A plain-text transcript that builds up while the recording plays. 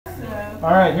All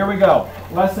right, here we go.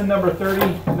 Lesson number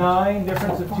 39,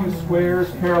 difference of two squares,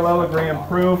 parallelogram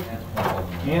proof,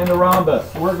 and a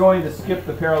rhombus. We're going to skip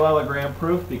the parallelogram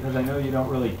proof because I know you don't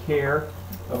really care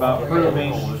about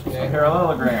proving a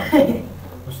parallelogram.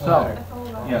 So,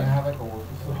 yeah.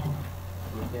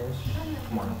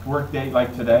 Work date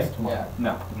like today?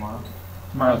 No.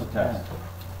 Tomorrow's a test.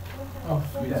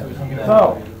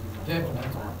 So,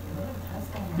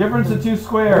 difference of two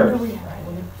squares.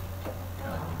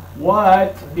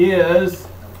 What is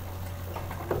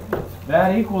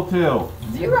that equal to?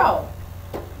 0.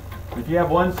 If you have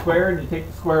one square and you take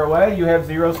the square away, you have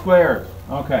 0 squares.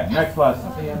 Okay, next lesson.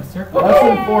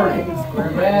 Lesson 40.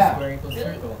 Square equals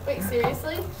circle. Wait,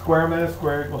 seriously? Square minus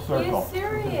square equals Are circle. you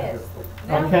serious?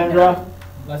 Kendra?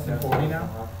 Lesson 40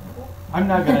 now? I'm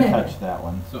not going to touch that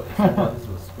one. So this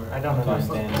was square. I don't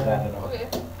understand that at all. Okay.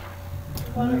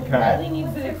 Okay.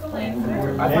 Needs to explain.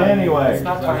 Anyway, It's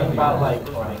not talking about like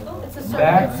It's a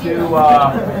circle.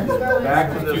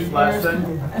 back to this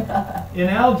lesson. In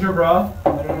algebra,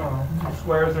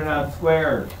 squares are not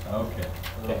squares. Okay.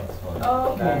 That's funny.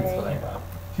 Okay. That's what I got.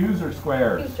 Twos are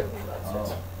squares. He's joking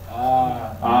about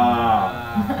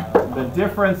The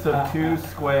difference of two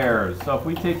squares. So if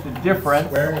we take the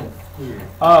difference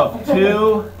of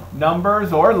two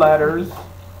numbers or letters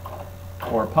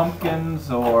or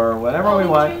pumpkins or whatever we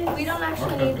want. We don't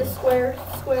actually need the square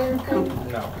thing.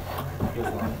 No.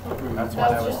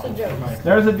 That was just a joke.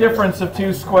 There's a difference of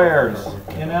two squares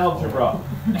in algebra.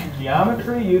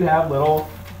 Geometry, you'd have little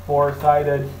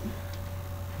four-sided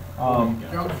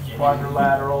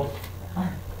quadrilaterals,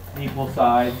 equal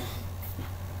sides,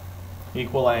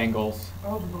 equal angles.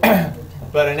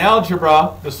 But in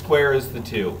algebra, the square is the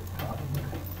 2.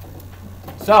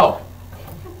 So,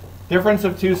 difference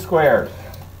of two squares.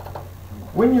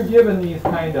 When you're given these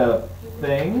kind of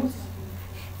things,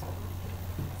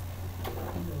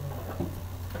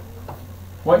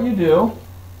 what you do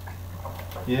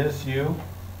is you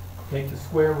take the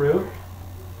square root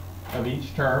of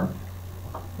each term.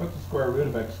 What's the square root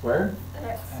of x squared?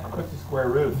 X. What's the square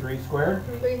root of 3 squared?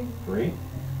 3. 3.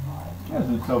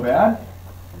 Isn't so bad.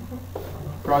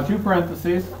 Draw two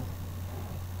parentheses.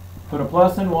 Put a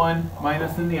plus in one,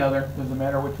 minus in the other. Doesn't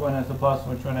matter which one has a plus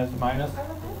and which one has a minus.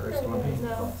 First one.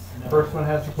 No. First one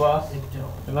has the plus.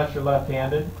 Unless you're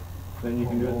left-handed, then you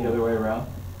can do it the other way around.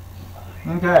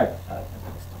 Okay.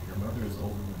 Your mother is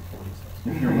older than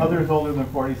 47. If your mother is older than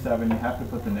 47, you have to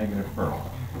put the negative first.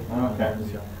 Okay.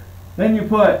 Then you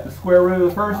put the square root of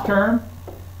the first term,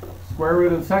 square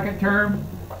root of the second term,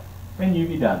 and you'd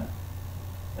be done.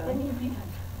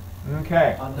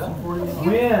 Okay.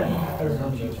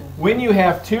 When you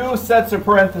have two sets of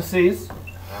parentheses,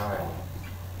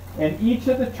 and each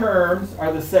of the terms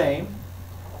are the same,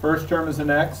 first term is an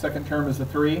x, second term is a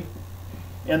 3,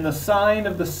 and the sign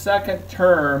of the second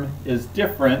term is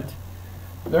different,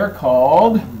 they're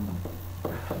called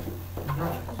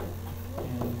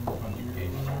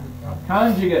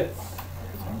conjugates.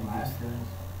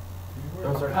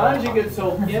 Conjugates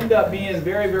will end up being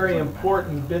very, very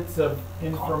important bits of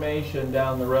information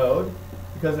down the road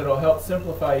because it'll help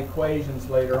simplify equations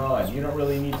later on. You don't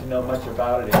really need to know much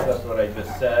about it except what I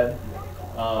just said.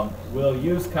 We'll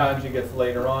use conjugates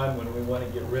later on when we want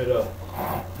to get rid of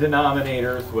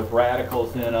denominators with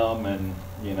radicals in them and,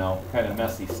 you know, kind of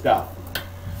messy stuff.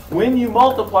 When you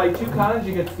multiply two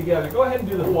conjugates together, go ahead and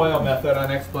do the FOIL method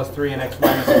on x plus 3 and x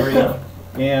minus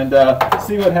 3 and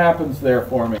see what happens there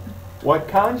for me. What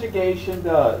conjugation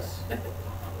does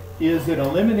is it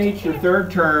eliminates your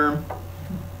third term,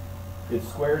 it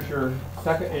squares your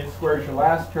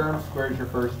last term, squares your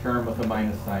first term with a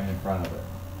minus sign in front of it.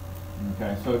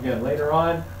 Okay, so again, later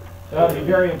on, that'll be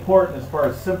very important as far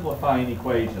as simplifying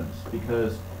equations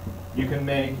because you can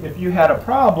make, if you had a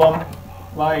problem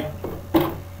like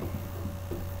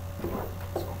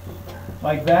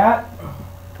that,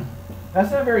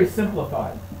 that's not very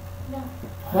simplified.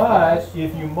 But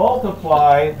if you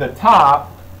multiply the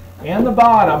top and the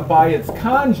bottom by its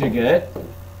conjugate,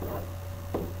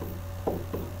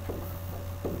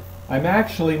 I'm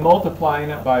actually multiplying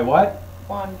it by what?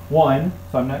 1. 1,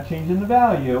 so I'm not changing the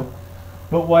value.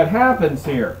 But what happens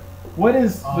here? What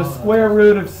is the square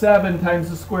root of 7 times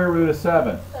the square root of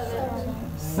 7?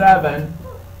 7.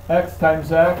 X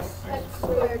times x? X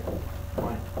squared.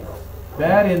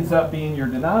 That ends up being your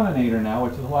denominator now,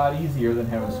 which is a lot easier than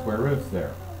having square roots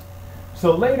there.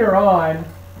 So later on,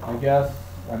 I guess,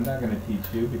 I'm not going to teach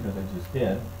you because I just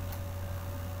did,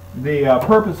 the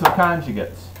purpose of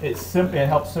conjugates. It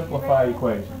helps simplify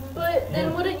equations. But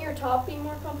then wouldn't your top be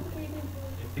more complicated?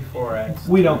 Before x.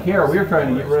 We don't care. We're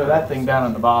trying to get rid of that thing down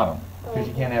on the bottom because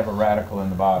you can't have a radical in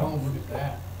the bottom. Look at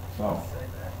that. So,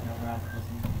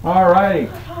 Alrighty.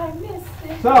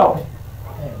 So,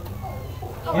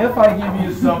 if I give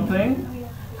you something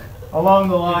along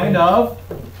the line of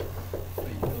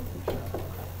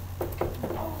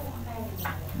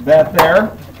that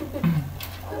there,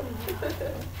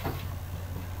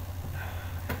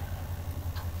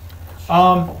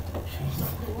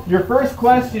 your first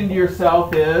question to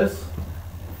yourself is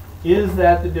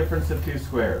that the difference of two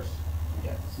squares?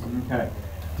 Yes. Okay.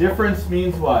 Difference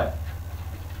means what?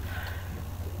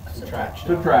 Subtraction.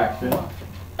 Subtraction.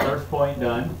 First point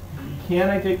done. Can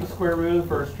I take the square root of the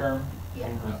first term? Yeah.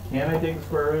 Can I take the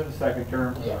square root of the second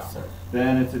term? Yes, sir.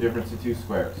 Then it's a difference of two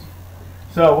squares.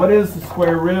 So what is the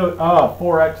square root of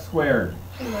 4x squared?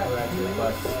 4x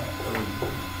plus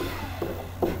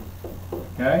 3.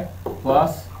 Okay.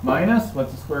 Plus, minus,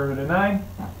 what's the square root of 9?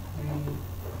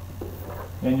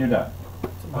 And you're done.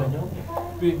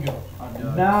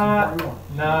 Not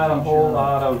a whole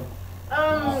lot of, Do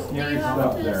you Scary have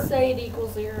stuff to there. say it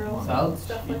equals 0? Sounds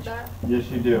Stuff like that? yes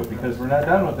you do, because we're not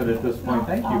done with it at this point.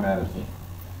 Thank you, Madison.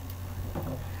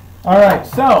 All right,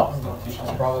 so,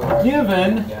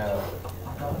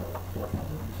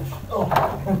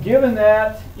 given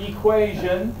that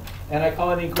equation, and I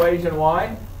call it an equation,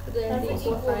 why? The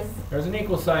equal sign. There's an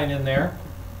equal sign in there.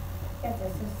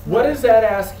 What is that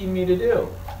asking me to do?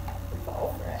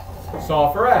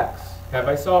 Solve for x. Have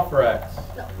I solved for x?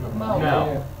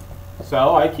 No.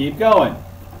 So I keep going.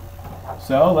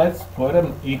 So let's put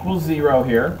an equals 0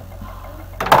 here.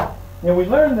 And we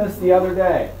learned this the other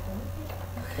day.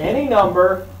 Any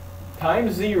number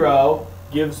times 0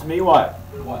 gives me what?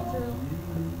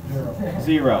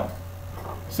 0.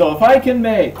 So if I can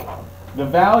make the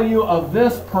value of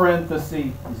this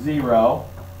parenthesis 0,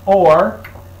 or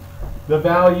the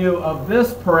value of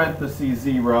this parenthesis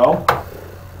 0,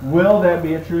 will that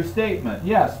be a true statement?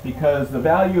 Yes, because the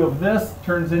value of this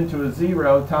turns into a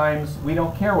 0 times, we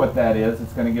don't care what that is,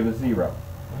 it's going to give a 0.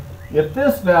 If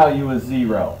this value is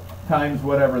 0 times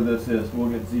whatever this is, we'll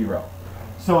get 0.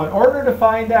 So in order to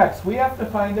find x, we have to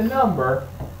find a number,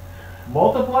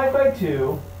 multiply by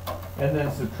 2, and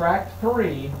then subtract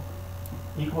 3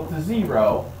 equal to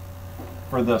 0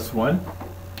 for this one.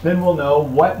 Then we'll know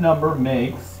what number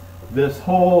makes this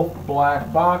whole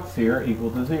black box here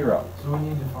equal to 0. So we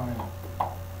need to find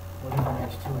whatever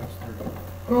makes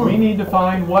 2x3. We need to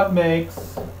find what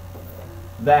makes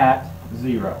that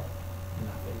 0.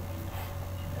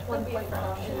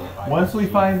 1.5. Once we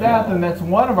find that, then that's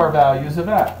one of our values of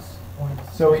x.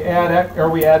 So we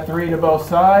add 3 to both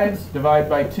sides, divide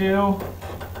by 2.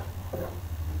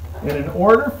 And in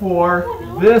order for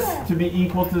this to be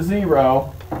equal to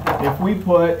 0, if we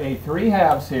put a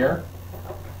 3/2 here,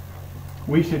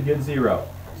 we should get 0.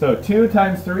 So 2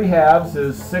 times 3/2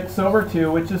 is 6 over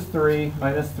 2, which is 3,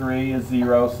 minus 3 is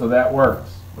 0, so that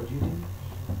works. What'd you do?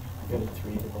 You added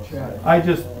 3 to both sides. I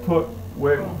just put,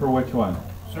 for which one?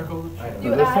 Circle the I don't For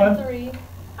You this add one? 3.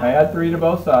 I add 3 to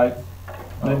both sides,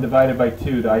 and then divide it by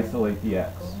 2 to isolate the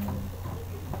x.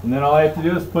 And then all I have to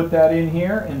do is put that in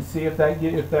here and see if that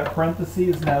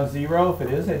parenthesis is now 0. If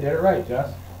it is, I did it right,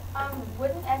 Jess.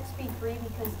 Wouldn't x be 3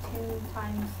 because 2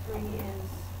 times 3 is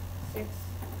 6?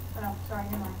 Oh, no, sorry,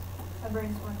 never mind. My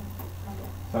brain's working.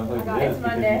 Sounds like I got it it. is. It's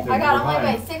because Monday. you said I got it. you Wait, were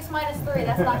wait. mine. 6 minus 3.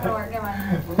 That's not going to work. Never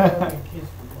mind.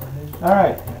 All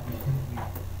right.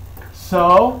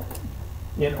 So,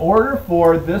 in order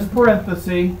for this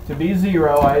parenthesis to be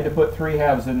 0, I had to put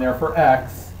 3/2 in there for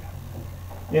x.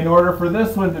 In order for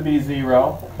this one to be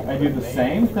 0, I do the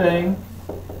same thing.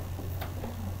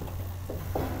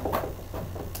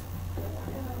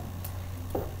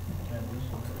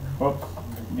 Whoops,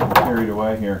 getting carried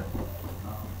away here.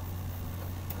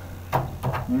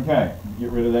 Okay,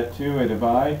 get rid of that 2, I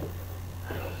divide.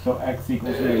 So x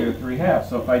equals negative 3/2.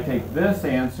 So if I take this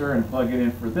answer and plug it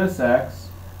in for this x,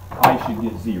 I should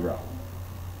get 0.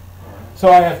 So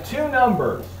I have two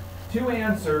numbers, two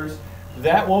answers,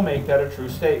 that will make that a true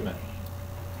statement.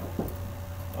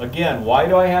 Again, why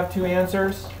do I have two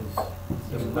answers?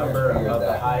 The number of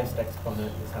the highest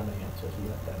exponent is how many answers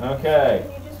you have. Okay,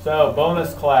 so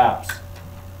bonus claps.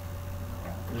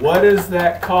 What is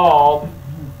that called?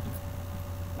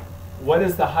 What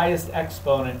is the highest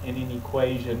exponent in an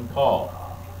equation called?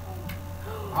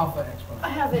 alpha exponent. I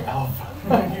have it. Alpha.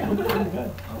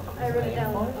 I wrote it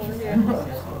down over here.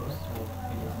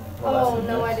 Oh,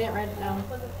 no, I didn't write it down.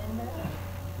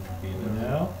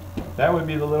 No, that would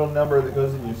be the little number that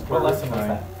goes in your square What root lesson was sign.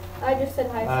 that? I just said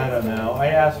high. I don't know. I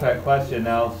asked that question.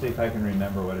 Now I'll see if I can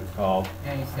remember what it's called.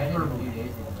 Yeah, you said it a few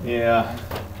days ago. Yeah.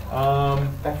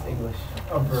 That's English.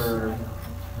 A verb.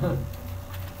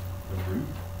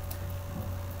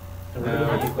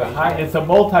 It's a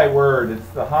multi-word. It's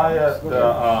the highest.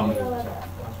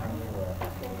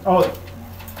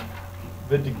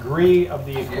 The degree of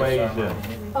the equation.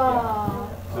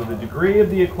 So the degree of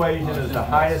the equation is the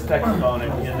highest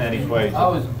exponent in that equation. I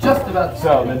was just about to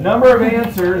So the number of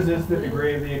answers is the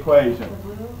degree of the equation.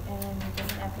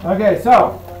 Okay,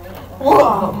 so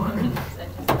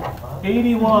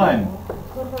 81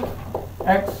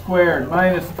 x squared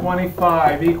minus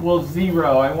 25 equals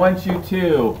 0. I want you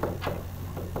to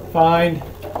find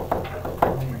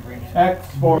x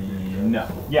for no.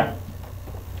 Yeah.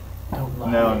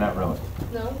 No, not really.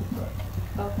 No?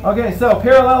 Okay. Okay, so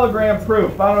parallelogram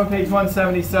proof, bottom of page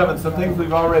 177, some things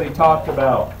we've already talked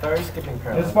about. Sorry, skipping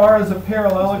parallel. As far as a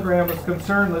parallelogram is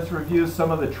concerned, let's review some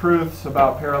of the truths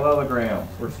about parallelograms.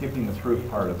 We're skipping the proof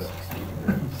part of it.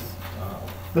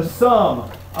 The sum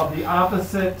of the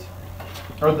opposite,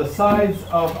 or the sides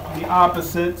of the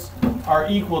opposites are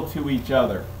equal to each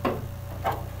other.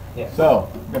 Yes. So,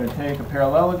 I'm going to take a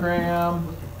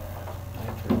parallelogram,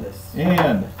 After this.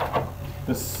 and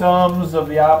the sums of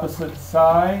the opposite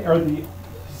side, or the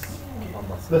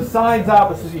sides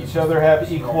opposite each other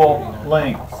have equal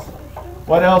lengths.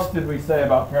 What else did we say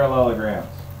about parallelograms?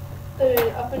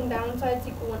 The up and down sides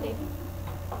equal 180.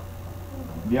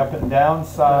 The up and down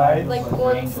sides, Like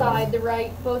one side, the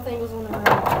right, both angles on the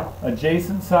right.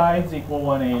 adjacent sides equal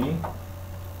 180.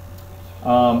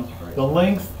 The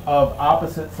lengths of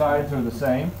opposite sides are the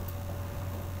same.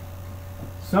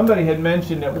 Somebody had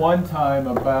mentioned at one time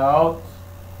about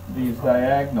these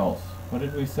diagonals. What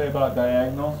did we say about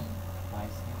diagonals?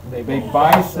 They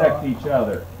bisect each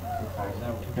other.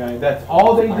 Okay, that's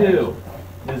all they do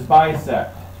is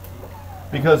bisect.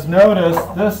 Because notice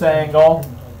this angle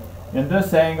and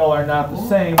this angle are not the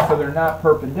same, so they're not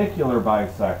perpendicular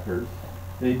bisectors.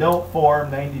 They don't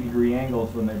form 90-degree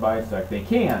angles when they bisect. They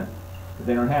can, but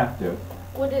they don't have to.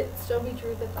 Would it still be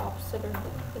true that the opposite are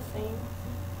the same?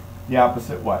 The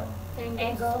opposite what?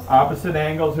 Angles. Opposite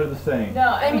angles are the same. No,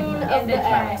 I mean of in the the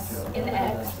X. X. In the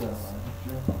X.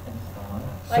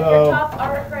 Like So, your top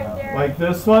arc right there. like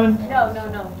this one? No, no,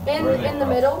 no. In the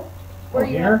middle, where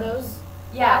you Here? have those.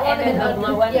 Yeah, That one and then and the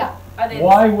blue one. yeah. Are they?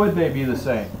 Why would they be the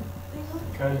same?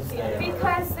 Because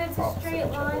Because it's a straight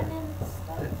line and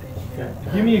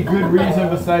stuff. Give me a good reason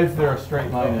besides they're a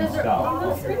straight line and Because they're stuff.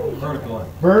 almost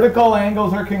Vertical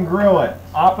angles are congruent.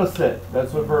 Opposite,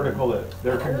 that's what vertical is.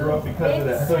 They're congruent because of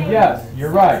that. So yes,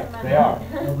 you're right, they are.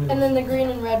 And then the green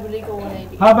and red would equal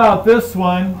 180. How about this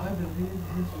one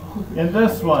and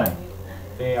this one?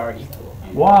 they are equal.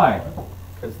 Why?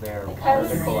 Because they're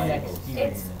Because vertical angles.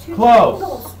 it's two Close.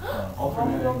 angles.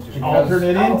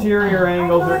 Alternate interior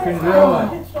angles are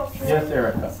congruent. Yes,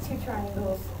 Erica. It's two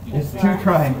triangles. It's two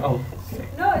triangles.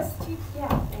 No, it's two.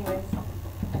 Yeah. Anyways.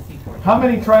 How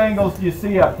many triangles do you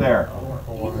see up there?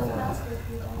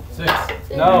 6.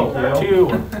 No, Thank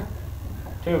two.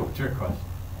 Two. Trick question.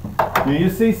 Do you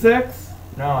see 6?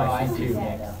 No, I see two.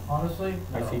 Honestly,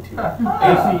 I see two.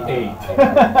 I see 8.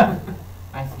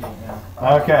 I see it now.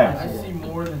 Okay, I see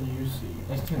more than you see.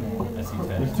 There's too many. I see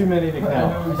there's too many to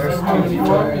count. There's two.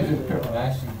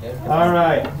 All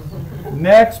right,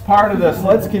 next part of this,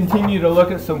 let's continue to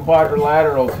look at some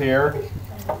quadrilaterals here.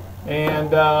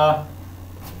 And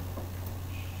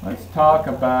let's talk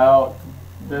about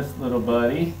this little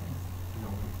buddy.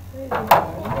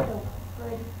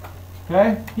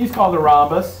 Okay, he's called a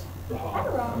rhombus.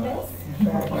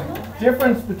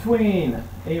 Difference between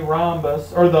a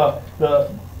rhombus, or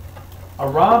a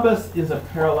rhombus is a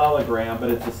parallelogram,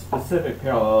 but it's a specific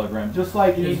parallelogram. Just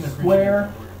like a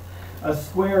square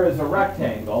is a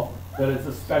rectangle, but it's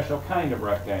a special kind of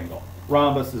rectangle.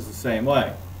 Rhombus is the same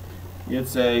way.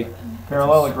 It's a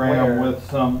parallelogram with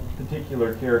some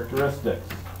particular characteristics.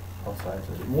 Both sides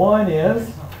are equal. One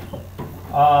is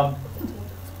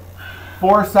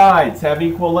 4 sides have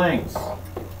equal lengths,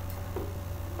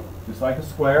 just like a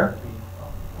square.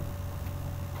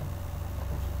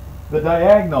 The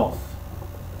diagonals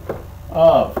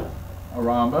of a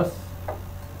rhombus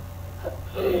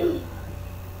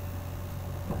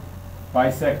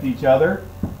bisect each other.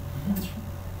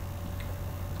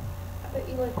 But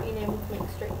you like being able to make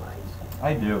straight lines.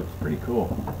 I do, it's pretty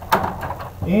cool.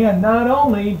 And not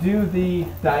only do the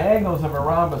diagonals of a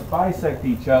rhombus bisect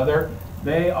each other,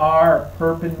 they are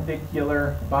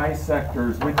perpendicular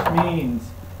bisectors, which means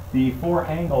the 4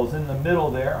 angles in the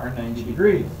middle there are 90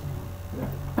 degrees.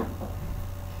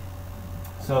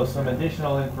 So some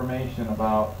additional information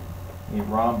about a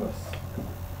rhombus.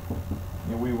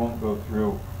 And we won't go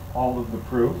through all of the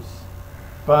proofs,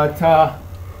 but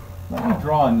let me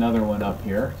draw another one up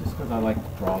here, just because I like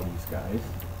to draw these guys.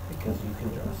 Because you can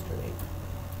draw straight.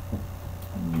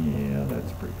 Yeah,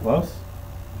 that's pretty close.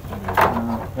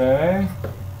 Okay.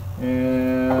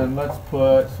 And let's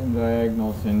put some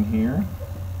diagonals in here.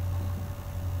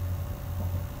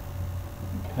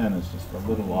 The pen is just a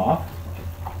little off.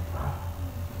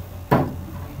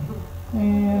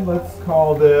 And let's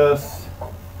call this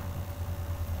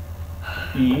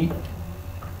E,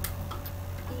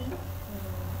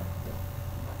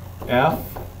 F,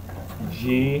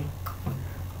 G,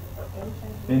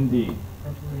 and D.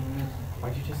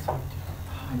 Why'd you just say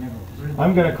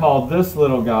I'm going to call this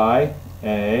little guy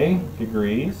A,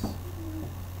 degrees.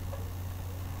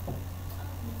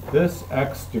 This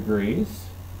X degrees.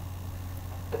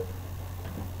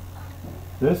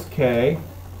 This K.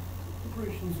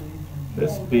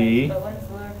 This B. But what's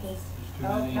lowercase?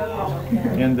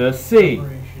 And this C.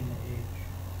 Operation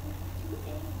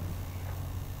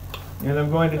And I'm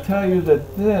going to tell you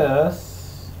that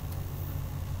this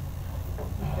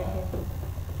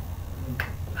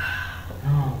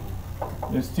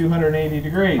is 280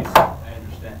 degrees. I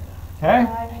understand. Okay?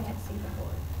 I can't see the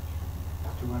board.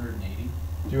 280.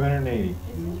 280.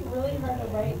 It's really hard to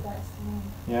write that small.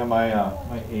 Yeah,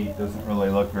 my 8 doesn't really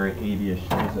look very 80-ish,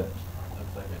 does it?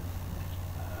 Looks like it.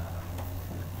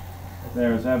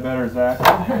 There, is that better, Zach?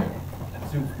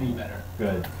 That suits me better.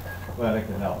 Good. Glad I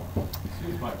could help.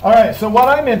 Suits my. All right, so what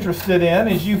I'm interested in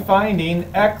is you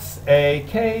finding X, A,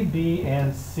 K, B,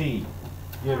 and C,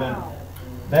 given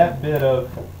that bit of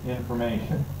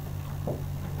information.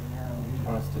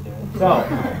 want us to do it?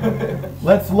 So,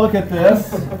 let's look at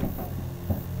this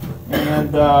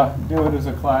and do it as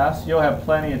a class. You'll have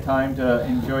plenty of time to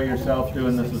enjoy yourself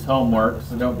doing this as homework,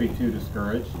 so don't be too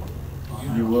discouraged.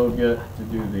 You will get to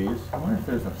do these. I wonder if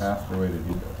there's a faster way to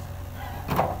do this.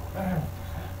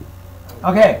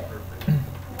 Okay.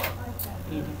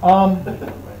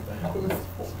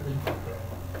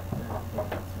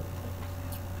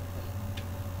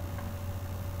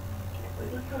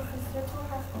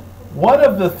 One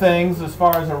of the things, as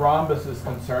far as a rhombus is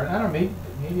concerned, I don't know,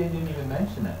 maybe I didn't even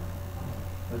mention it.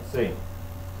 Let's see.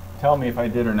 Tell me if I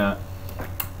did or not.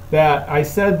 That I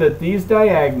said that these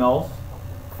diagonals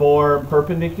form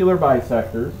perpendicular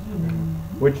bisectors,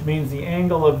 which means the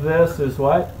angle of this is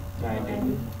what?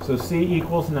 90. So C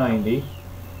equals 90.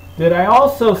 Did I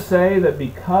also say that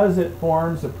because it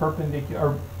forms a perpendicular,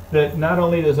 or that not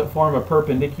only does it form a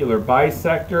perpendicular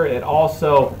bisector, it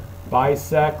also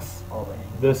bisects All the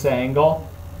angles. this angle?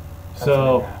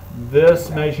 So this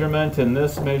measurement and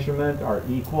this measurement are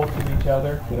equal to each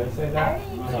other. Did I say I that?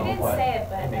 already, No, she didn't what? say it,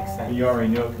 but It makes sense. You already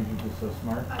knew it because you're just so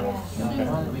smart.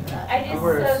 I just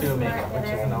We're so assuming, smart that which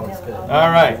I isn't always already good. know.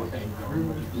 All right.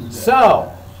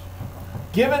 So,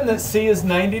 given that C is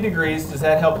 90 degrees, does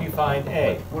that help you find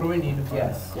A? What do we need to find?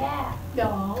 Yes. Yeah.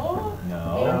 No.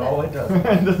 No, it doesn't.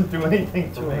 It doesn't do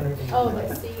anything to it. Oh,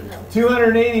 the C, no.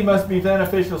 280 must be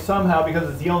beneficial somehow because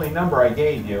it's the only number I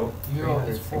gave you.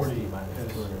 360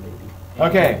 minus 280.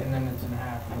 Okay. And then it's in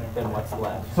half. and then- Then what's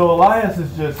left? So Elias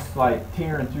is just like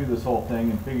tearing through this whole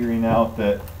thing and figuring out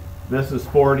that this is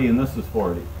 40 and this is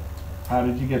 40. How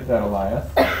did you get that, Elias?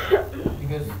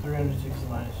 Because 360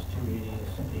 minus 280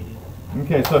 is 80.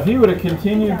 Okay, so if he would have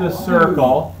continued this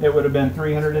circle, it would have been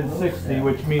 360,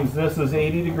 which means this is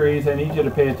 80 degrees. I need you to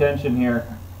pay attention here.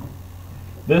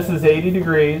 This is 80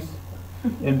 degrees,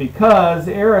 and because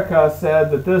Erica said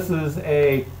that this is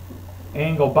a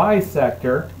angle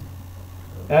bisector,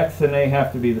 X and A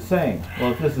have to be the same.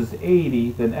 Well, if this is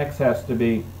 80, then X has to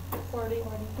be 40.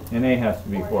 and A has to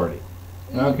be 40.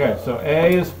 Okay, so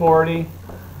A is 40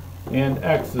 and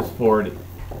X is 40.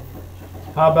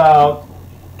 How about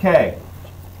K?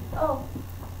 Oh,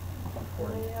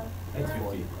 It's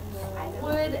 40.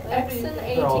 Would X and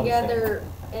A They're all the together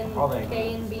and All the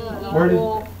K and B Where did-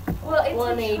 equal? well, it's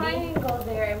 180. a triangle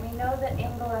there, and we know the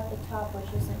angle at the top, which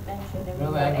isn't mentioned, and we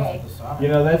No, know that A. goes to the side. You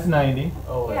know, that's 90.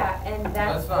 Oh, wait. Yeah, and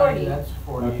that's not 40. That's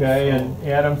 40. Okay, so- and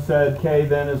Adam said K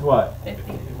then is what?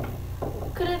 50.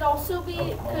 Could it also be,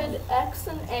 could X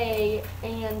and A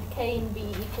and K and B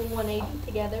equal 180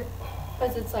 together?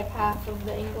 Because it's like half of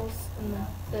the angles and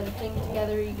the thing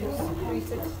together equals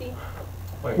 360.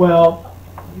 Wait. Well,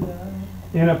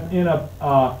 in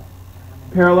a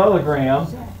parallelogram,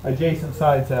 adjacent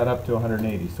sides add up to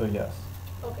 180, so yes.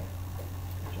 Okay.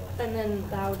 And then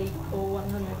that would equal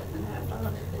 100 and then half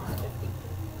 100 is 50.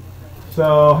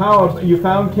 So how, you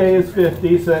found K is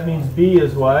 50, so that means B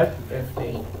is what?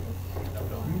 50.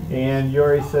 And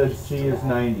Yuri said C is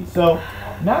 90. So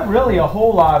not really a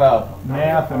whole lot of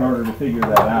math in order to figure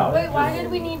that out. Wait, why did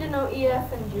we need to know E,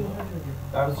 F, and G?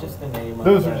 That was just the name of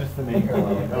Those the are just the name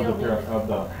of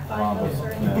the rhombus.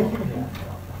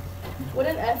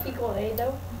 Wouldn't F equal A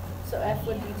though? So F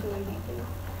would be 280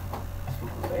 too.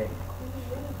 equals A.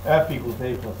 F equals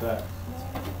A plus X.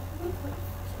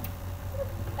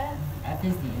 F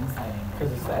is the inside angle.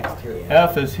 Because it's the exterior.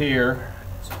 F is here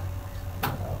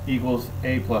equals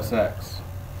A plus X.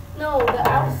 No, the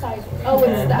outside. Oh,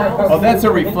 it's the outside. Oh, that's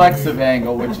a reflexive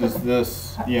angle, which is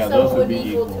this. Yeah, so those it would would be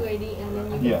equal equal. 280, and then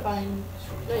you can Yes. find.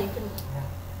 No, you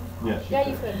can. Yes. Yeah,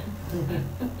 you could.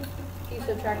 You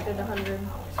subtracted 100,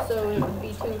 so it would be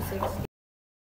 260.